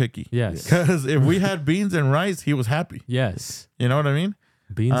picky. Yes. Because if we had beans and rice, he was happy. Yes. You know what I mean?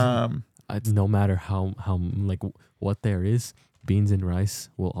 Beans. No matter how like what there is, beans and rice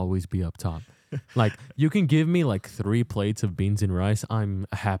will always be up top. Like you can give me like 3 plates of beans and rice, I'm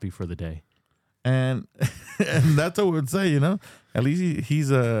happy for the day. And and that's what we would say, you know. At least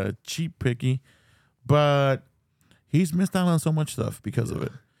he's a cheap picky, but he's missed out on so much stuff because of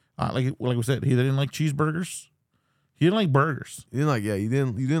it. Like we said, he didn't like cheeseburgers. He didn't like burgers. You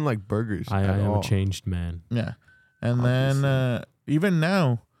didn't like burgers. I am all. a changed man. Yeah, and then even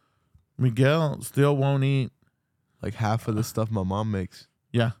now, Miguel still won't eat like half of the stuff my mom makes.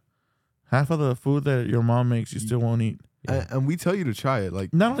 Yeah, half of the food that your mom makes, you still won't eat. Yeah. And we tell you to try it.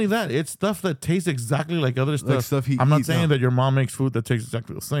 Like not only that, it's stuff that tastes exactly like other stuff. Like stuff I'm not saying that your mom makes food that tastes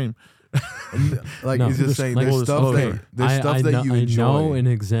exactly the same. Like No, he's just saying like, there's stuff that you enjoy. I know an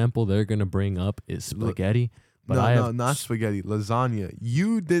example they're gonna bring up is spaghetti, but not spaghetti, lasagna.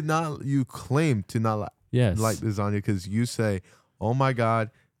 You claim to not like lasagna because you say, "Oh my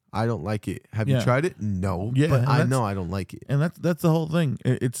God, I don't like it." Have you tried it? No, but I know I don't like it. And that's the whole thing.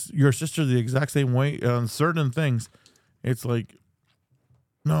 It's your sister the exact same way on certain things. It's like,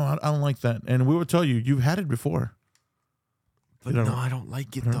 no, I don't like that. And we would tell you, you've had it before. But no, I don't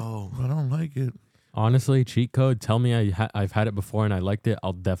like it though. I don't like it. Honestly, cheat code. Tell me I've had it before and I liked it.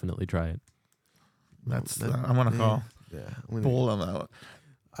 I'll definitely try it. I'm gonna call. Yeah, bull on that one.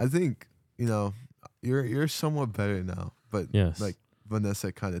 I think you're somewhat better now, but yes, like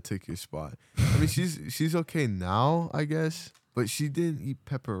Vanessa kind of took your spot. I mean, she's okay now, I guess. But she didn't eat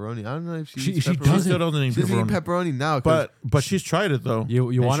pepperoni. I don't know if she eats pepperoni. She still doesn't eat pepperoni. She doesn't eat pepperoni now. But she's tried it though.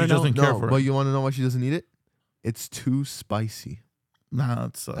 You want to know? But you want to know why she doesn't eat it? It's too spicy. Nah,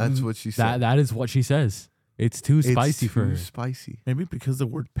 that's what she said. That is what she says. It's too spicy for her. Spicy. Maybe because the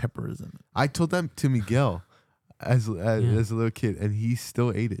word pepper is in it. I told that to Miguel as a little kid, and he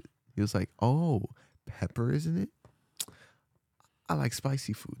still ate it. He was like, "Oh, pepper is in it." I like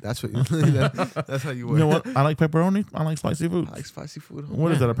spicy food. That's what. That's how you were. You know what? I like pepperoni. I like spicy food. I like spicy food.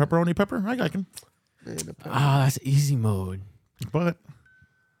 What is that? A pepperoni pepper? I like him. That's easy mode. But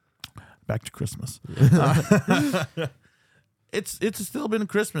back to Christmas. It's still been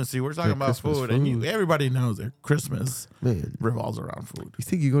Christmassy. We're talking about food, and everybody knows that Christmas revolves around food. You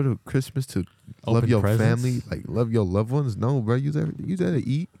think you go to Christmas to love your family, like love your loved ones? No, bro. You there to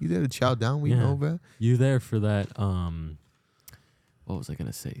eat. You there to chow down. We know, bro. You there for that? What was I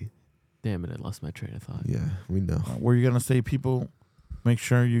gonna say? Damn it! I lost my train of thought. Yeah, we know. Were you gonna say people make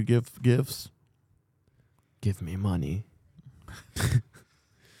sure you give gifts? Give me money.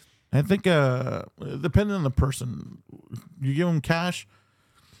 I think depending on the person, you give them cash.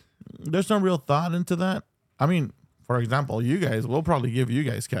 There's no real thought into that. I mean, for example, you guys, we'll probably give you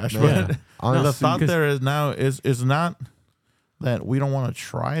guys cash, but the thought there is now is not that we don't want to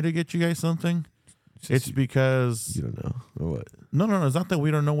try to get you guys something. It's because you don't know or what? No. It's not that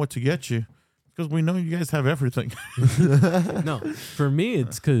we don't know what to get you, because we know you guys have everything. No, for me,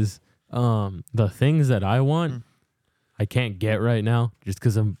 it's because the things that I want, I can't get right now just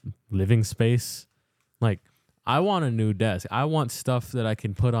because of living space. Like, I want a new desk. I want stuff that I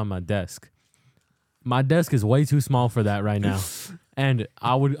can put on my desk. My desk is way too small for that right now, and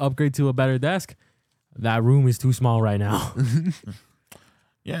I would upgrade to a better desk. That room is too small right now.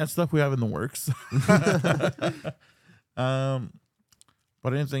 Yeah, it's stuff we have in the works.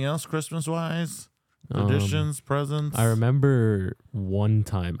 But anything else Christmas wise? Traditions, presents? I remember one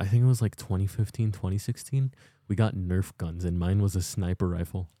time, I think it was like 2015, 2016, we got Nerf guns and mine was a sniper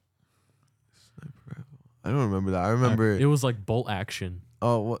rifle. I don't remember that. I remember it was like bolt action.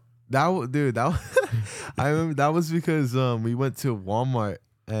 Oh, what? That I remember that was because we went to Walmart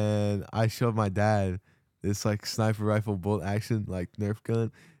and I showed my dad this like sniper rifle bolt action like Nerf gun.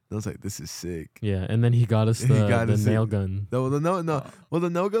 And I was like, "This is sick." Yeah, and then he got us the nail gun. No. Well, the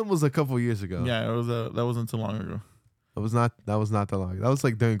nail gun was a couple years ago. Yeah, it was. That wasn't too long ago. That was not that long. That was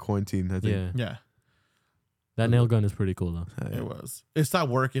like during quarantine, I think. Yeah. That nail gun is pretty cool though. It was. It stopped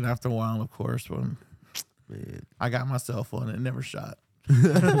working after a while, of course. When I got my cell phone, it never shot.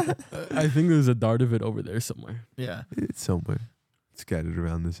 I think there's a dart of it over there somewhere. Yeah, it's somewhere scattered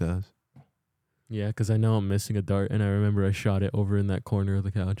around this house. Yeah, because I know I'm missing a dart, and I remember I shot it over in that corner of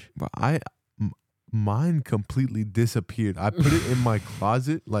the couch. But mine completely disappeared. I put it in my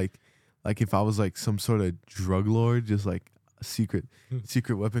closet, like if I was like some sort of drug lord, just like a secret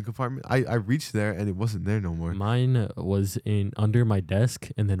weapon compartment. I reached there and it wasn't there no more. Mine was under my desk,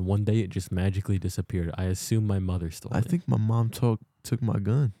 and then one day it just magically disappeared. I assume my mother stole it. I think my mom took my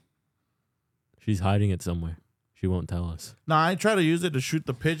gun. She's hiding it somewhere. She won't tell us. No, I tried to use it to shoot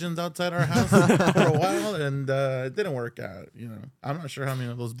the pigeons outside our house for a while, and it didn't work out. You know, I'm not sure how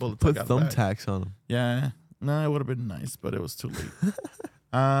many of those bullets Put I got back. thumbtacks on them. Yeah, no, it would have been nice, but it was too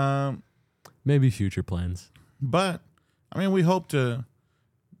late. Maybe future plans. But I mean, we hope to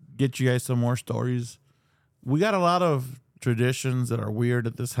get you guys some more stories. We got a lot of traditions that are weird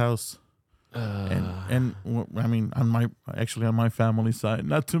at this house. And I mean, on my family side,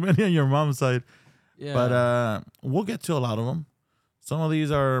 not too many on your mom's side, Yeah. but we'll get to a lot of them. Some of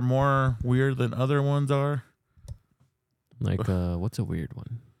these are more weird than other ones are. Like, what's a weird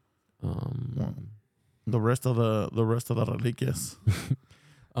one? The rest of the reliquias.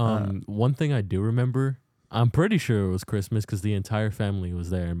 One thing I do remember, I'm pretty sure it was Christmas because the entire family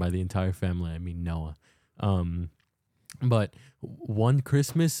was there, and by the entire family I mean Noah. But one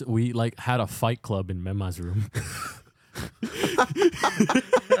Christmas we like had a fight club in Mema's room.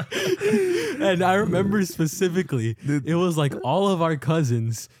 And I remember specifically, it was like all of our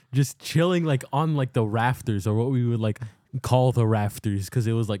cousins just chilling like on like the rafters, or what we would like call the rafters, because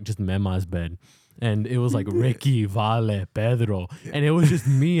it was like just Mema's bed. And it was like Ricky, Vale, Pedro. And it was just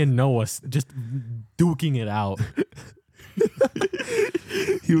me and Noah just duking it out.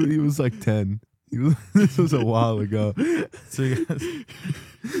 He was like 10. This was a while ago. So you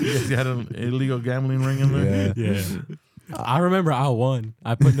guys had an illegal gambling ring in there? Yeah. I remember I won.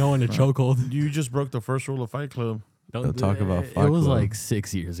 I put Noah in a chokehold. You just broke the first rule of Fight Club. Don't talk about It Fight was Club. like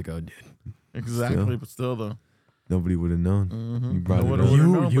 6 years ago, dude. Exactly, Still. but still though. Nobody would have known. Mm-hmm. You brought it Nobody up. would've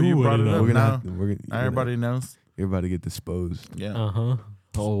known, but You brought would've it up known. now. We're Now everybody knows. You're about to get disposed. Yeah. Uh-huh.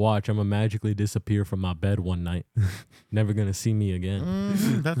 Oh, watch. I'm going to magically disappear from my bed one night. Never going to see me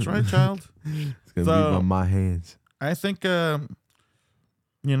again. That's right, child. It's gonna So- be by my hands. I think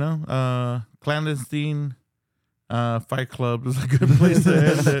clandestine Fight Club is a good place to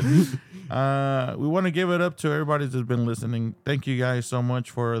end it. We want to give it up to everybody that's been listening. Thank you guys so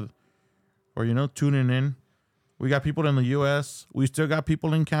much for tuning in. We got people in the U.S. We still got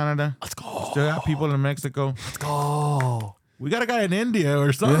people in Canada. Let's go. Still got people in Mexico. Let's go. We got a guy in India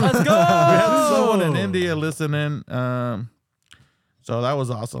or something. Let's go. We had someone in India listening. So that was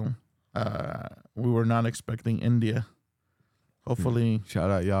awesome. We were not expecting India. Hopefully.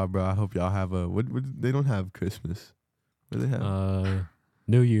 Shout out y'all, bro. I hope y'all have what they don't have Christmas. What do they have?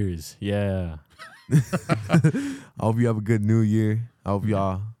 New Year's. Yeah. I hope you have a good New Year. I hope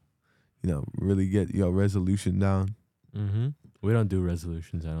y'all, really get your resolution down. Mm-hmm. We don't do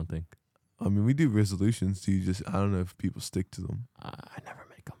resolutions, I don't think. I mean, we do resolutions. I don't know if people stick to them. I never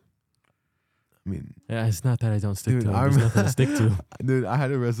make them. I mean, Yeah, it's not that I don't stick Dude, to them. I There's nothing to stick to. dude, I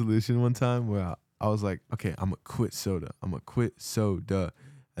had a resolution one time where I was like, okay, I'm gonna quit soda.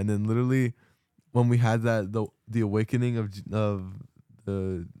 And then literally, when we had the awakening of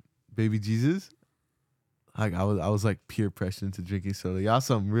the baby Jesus, like I was like peer pressure into drinking soda. Y'all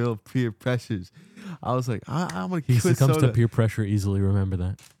some real peer pressures. I was like, I'm gonna He quit succumbs soda. to peer pressure easily. Remember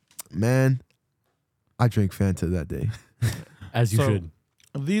that. Man, I drank Fanta that day. As you So- should.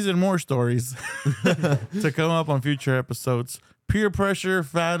 These and more stories to come up on future episodes. Peer pressure,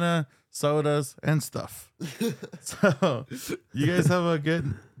 Fanta, sodas, and stuff. So you guys have a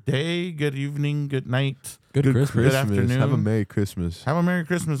good day, good evening, good night. Good Christmas. afternoon. Have a Merry Christmas. Have a Merry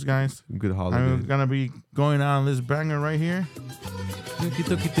Christmas, guys. Good I'm holiday. gonna be going on this banger right here.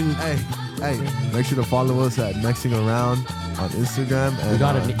 Hey, make sure to follow us at Mexing Around on Instagram. And We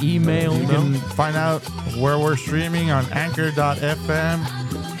got an email. You can find out where we're streaming on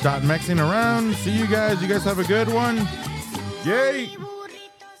anchor.fm.mexing around. See you guys. You guys have a good one. Yay!